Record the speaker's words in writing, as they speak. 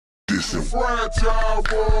Disenfranchised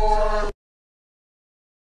Boyz.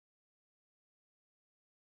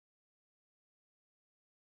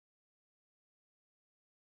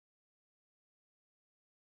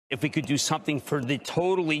 If we could do something for the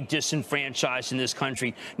totally disenfranchised in this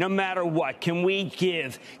country, no matter what, can we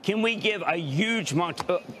give a huge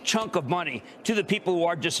chunk of money to the people who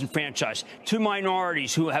are disenfranchised, to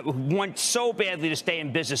minorities who want so badly to stay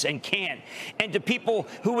in business and can't, and to people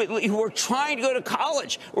who are trying to go to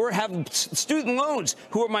college or have student loans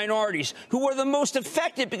who are minorities, who are the most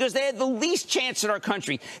affected because they had the least chance in our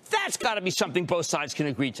country? That's got to be something both sides can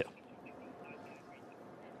agree to.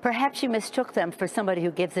 Perhaps you mistook them for somebody who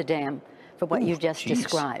gives a damn for what you just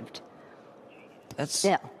described. That's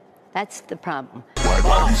the problem.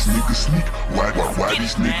 Why these niggas sneak? Why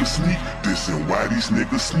these niggas sneak? This and why these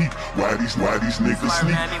niggas sneak? Why these niggas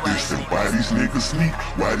sneak? This and why these niggas sneak?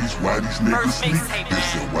 Why these niggas sneak?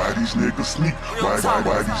 This and why these niggas sneak? Why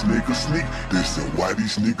these niggas sneak? This and why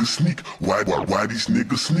these niggas sneak? Why these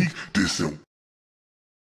niggas sneak? This and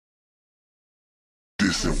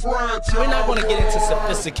we're not going to get into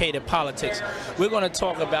sophisticated politics. We're going to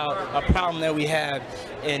talk about a problem that we have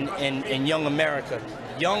in young America.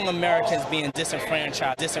 Young Americans being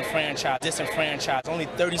disenfranchised. Only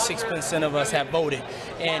 36% of us have voted.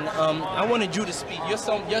 And I wanted you to speak.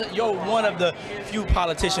 You're one of the few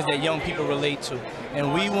politicians that young people relate to.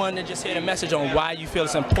 And we wanted to just hear the message on why you feel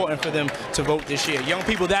it's important for them to vote this year. Young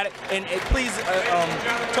people that, and please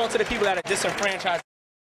talk to the people that are disenfranchised.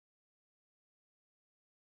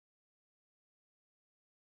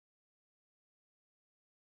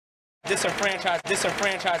 Disenfranchised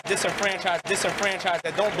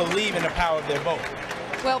that don't believe in the power of their vote.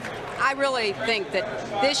 Well, I really think that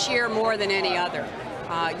this year more than any other,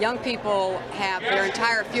 young people have their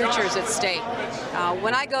entire futures at stake.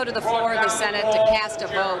 When I go to the floor of the Senate to cast a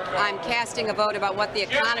vote, I'm casting a vote about what the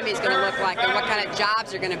economy is going to look like and what kind of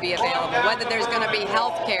jobs are going to be available, whether there's going to be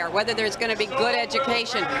health care, whether there's going to be good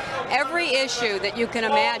education. Every issue that you can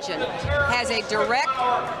imagine has a direct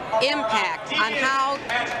impact on how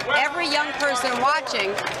every young person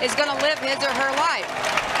watching is going to live his or her life.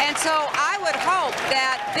 And so I would hope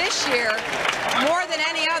that this year, more than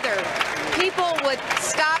any other, people would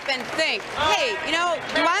stop and think, hey, you know,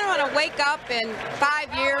 do I want to wake up in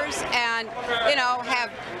 5 years and, you know,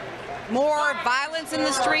 have more violence in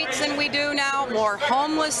the streets than we do now, more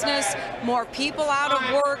homelessness, more people out of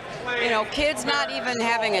work, you know, kids not even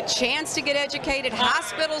having a chance to get educated,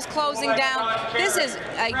 hospitals closing down. This is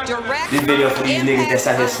a direct this video for these niggas that's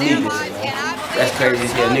out here sleeping. That's crazy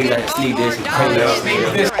as hell. Niggas out here sleep this and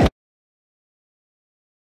crazy.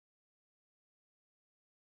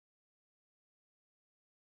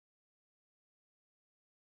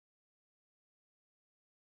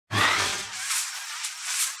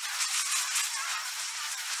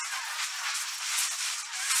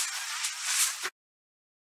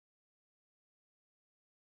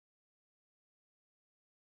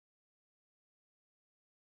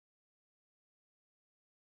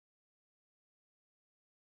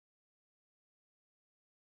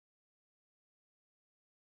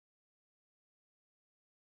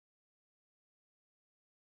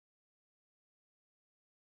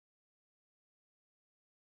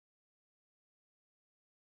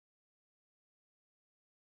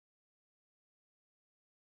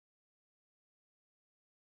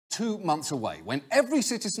 ...2 months away, when every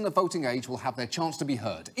citizen of voting age will have their chance to be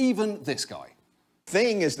heard, even this guy.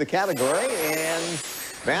 Thing is the category, and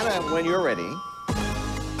Vanna, when you're ready.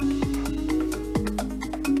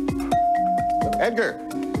 Edgar.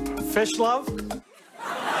 Fish love?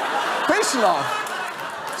 Fish love?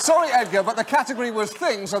 Sorry, Edgar, but the category was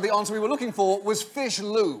thing, so the answer we were looking for was fish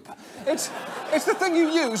lube. It's the thing you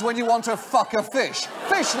use when you want to fuck a fish.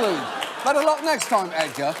 Fish lube. Better luck next time,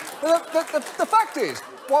 Edgar. The fact is,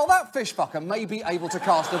 while that fish fucker may be able to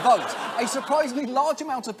cast a vote, a surprisingly large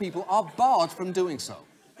amount of people are barred from doing so.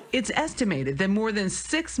 It's estimated that more than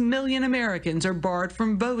 6 million Americans are barred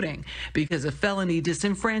from voting because of felony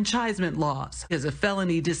disenfranchisement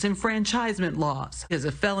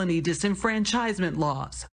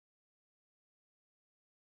laws.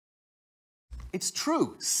 It's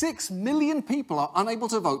true. 6 million people are unable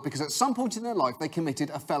to vote because at some point in their life they committed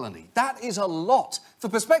a felony. That is a lot. For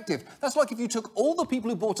perspective, that's like if you took all the people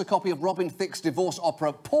who bought a copy of Robin Thicke's divorce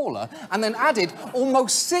opera Paula and then added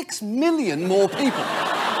almost 6 million more people.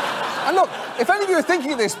 And look, if any of you are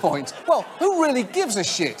thinking at this point, well, who really gives a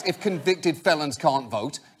shit if convicted felons can't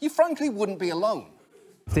vote? You frankly wouldn't be alone.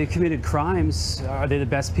 If they've committed crimes, are they the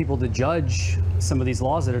best people to judge some of these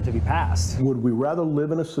laws that are to be passed? Would we rather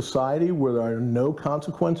live in a society where there are no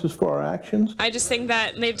consequences for our actions? I just think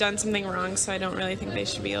that they've done something wrong, so I don't really think they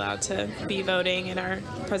should be allowed to be voting in our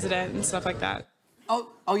president and stuff like that.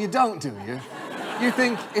 Oh, you don't, do you? You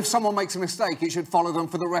think if someone makes a mistake, it should follow them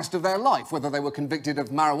for the rest of their life, whether they were convicted of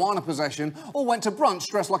marijuana possession or went to brunch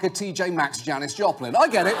dressed like a TJ Maxx Janis Joplin. I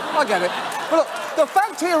get it. But look, the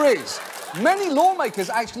fact here is, many lawmakers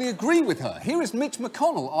actually agree with her. Here is Mitch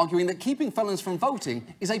McConnell arguing that keeping felons from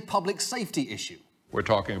voting is a public safety issue. We're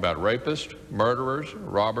talking about rapists, murderers,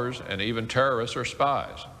 robbers, and even terrorists or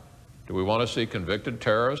spies. Do we want to see convicted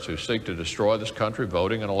terrorists who seek to destroy this country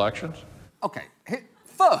voting in elections? OK,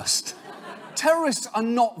 first, terrorists are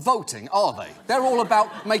not voting, are they? They're all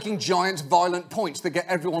about making giant, violent points that get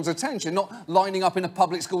everyone's attention, not lining up in a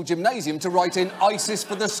public school gymnasium to write in ISIS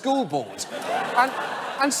for the school board.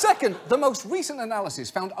 And second, the most recent analysis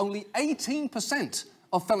found only 18%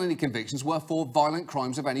 of felony convictions were for violent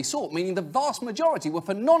crimes of any sort, meaning the vast majority were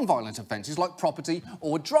for non-violent offences like property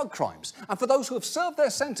or drug crimes. And for those who have served their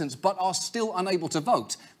sentence but are still unable to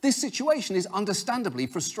vote, this situation is understandably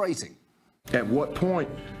frustrating. At what point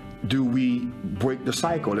do we break the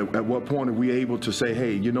cycle? At what point are we able to say,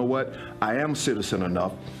 hey, you know what? I am a citizen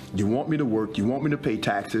enough. You want me to work. You want me to pay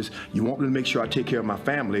taxes. You want me to make sure I take care of my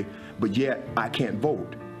family, but yet I can't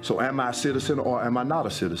vote. So am I a citizen or am I not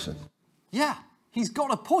a citizen? Yeah, he's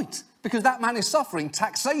got a point, because that man is suffering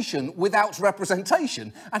taxation without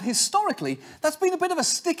representation. And historically, that's been a bit of a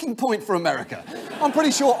sticking point for America. I'm pretty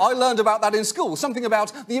sure I learned about that in school. Something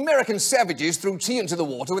about the American savages threw tea into the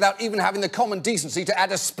water without even having the common decency to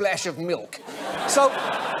add a splash of milk. So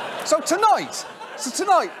tonight,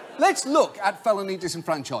 let's look at felony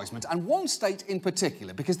disenfranchisement, and one state in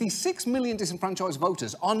particular, because these 6 million disenfranchised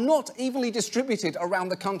voters are not evenly distributed around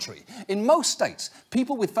the country. In most states,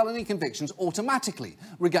 people with felony convictions automatically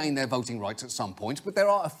regain their voting rights at some point, but there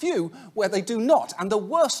are a few where they do not. And the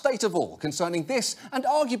worst state of all concerning this, and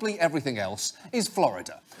arguably everything else, is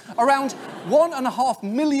Florida. Around 1.5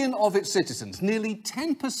 million of its citizens, nearly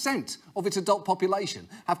 10% of its adult population,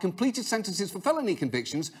 have completed sentences for felony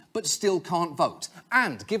convictions but still can't vote.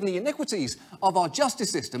 And given the iniquities of our justice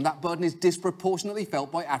system, that burden is disproportionately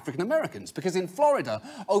felt by African Americans, because in Florida,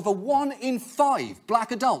 over 1 in 5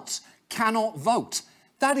 black adults cannot vote.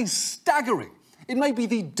 That is staggering. It may be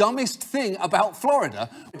the dumbest thing about Florida.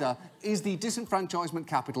 Florida is the disenfranchisement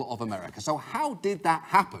capital of America. So how did that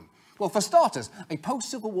happen? Well, for starters, a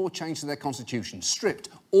post-Civil War change to their constitution stripped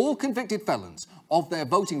all convicted felons of their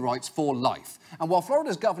voting rights for life. And while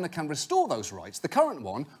Florida's governor can restore those rights, the current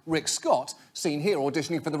one, Rick Scott, seen here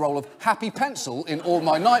auditioning for the role of Happy Pencil in All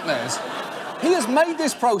My Nightmares, he has made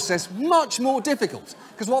this process much more difficult.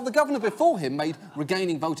 Because while the governor before him made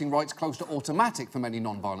regaining voting rights close to automatic for many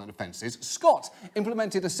non-violent offences, Scott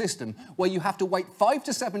implemented a system where you have to wait 5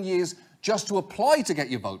 to 7 years just to apply to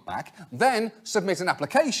get your vote back, then submit an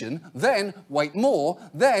application, then wait more,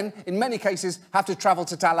 then, in many cases, have to travel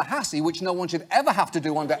to Tallahassee, which no one should ever have to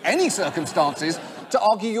do under any circumstances, to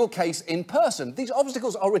argue your case in person. These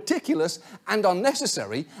obstacles are ridiculous and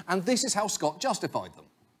unnecessary, and this is how Scott justified them.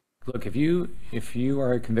 Look, if you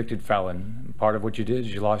are a convicted felon, part of what you did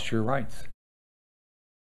is you lost your rights.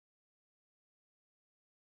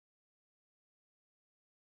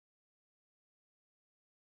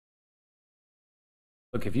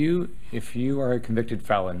 Look, if you are a convicted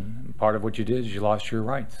felon, part of what you did is you lost your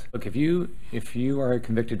rights. Look, if you are a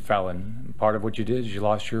convicted felon, part of what you did is you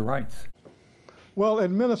lost your rights. Well,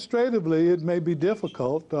 administratively, it may be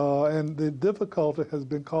difficult, and the difficulty has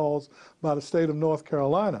been caused by the state of North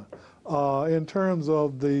Carolina. In terms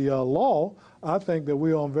of the law, I think that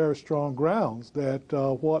we're on very strong grounds, that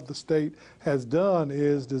what the state has done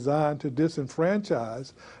is designed to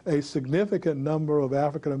disenfranchise a significant number of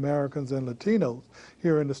African Americans and Latinos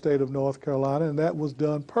here in the state of North Carolina, and that was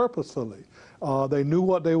done purposefully. They knew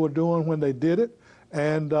what they were doing when they did it,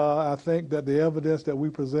 and I think that the evidence that we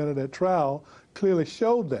presented at trial clearly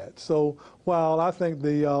showed that. So while I think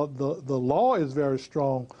the law is very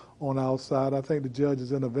strong on our side, I think the judge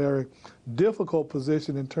is in a very difficult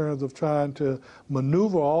position in terms of trying to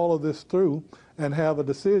maneuver all of this through and have a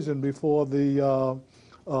decision before the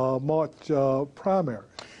March primary.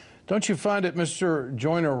 Don't you find it, Mr.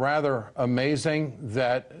 Joyner, rather amazing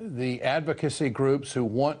that the advocacy groups who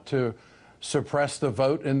want to suppress the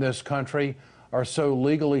vote in this country are so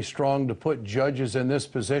legally strong to put judges in this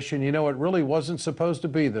position? You know, it really wasn't supposed to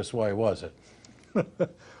be this way, was it?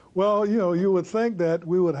 Well, you know, you would think that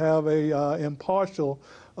we would have a impartial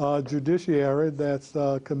judiciary that's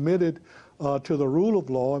committed to the rule of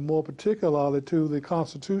law, and more particularly to the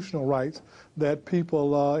constitutional rights that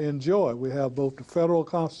people enjoy. We have both the federal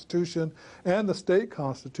constitution and the state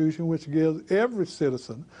constitution, which gives every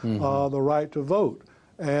citizen the right to vote.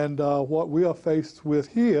 And what we are faced with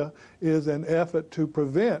here is an effort to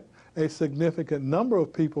prevent a significant number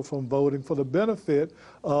of people from voting for the benefit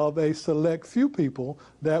of a select few people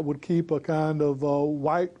that would keep a kind of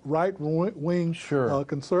right-wing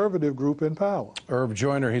conservative group in power. Irv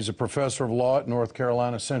Joyner, he's a professor of law at North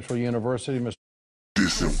Carolina Central University. Mr.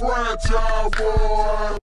 Disenfranchised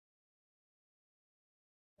Boyz.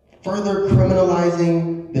 Further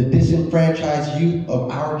criminalizing the disenfranchised youth of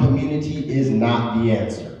our community is not the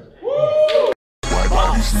answer.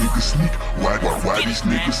 Why these niggas sneak? Why these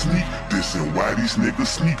niggas sneak? Dissing why these niggas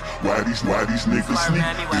sneak? Why these niggas sneak?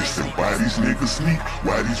 Dissing why these niggas sneak?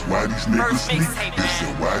 Why these niggas sneak?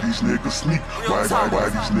 Dissing why these niggas sneak? Why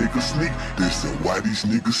these niggas sneak? Dissing why these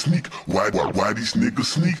niggas sneak? Why these niggas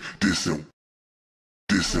sneak? Dissing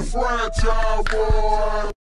Disenfranchised Boyz.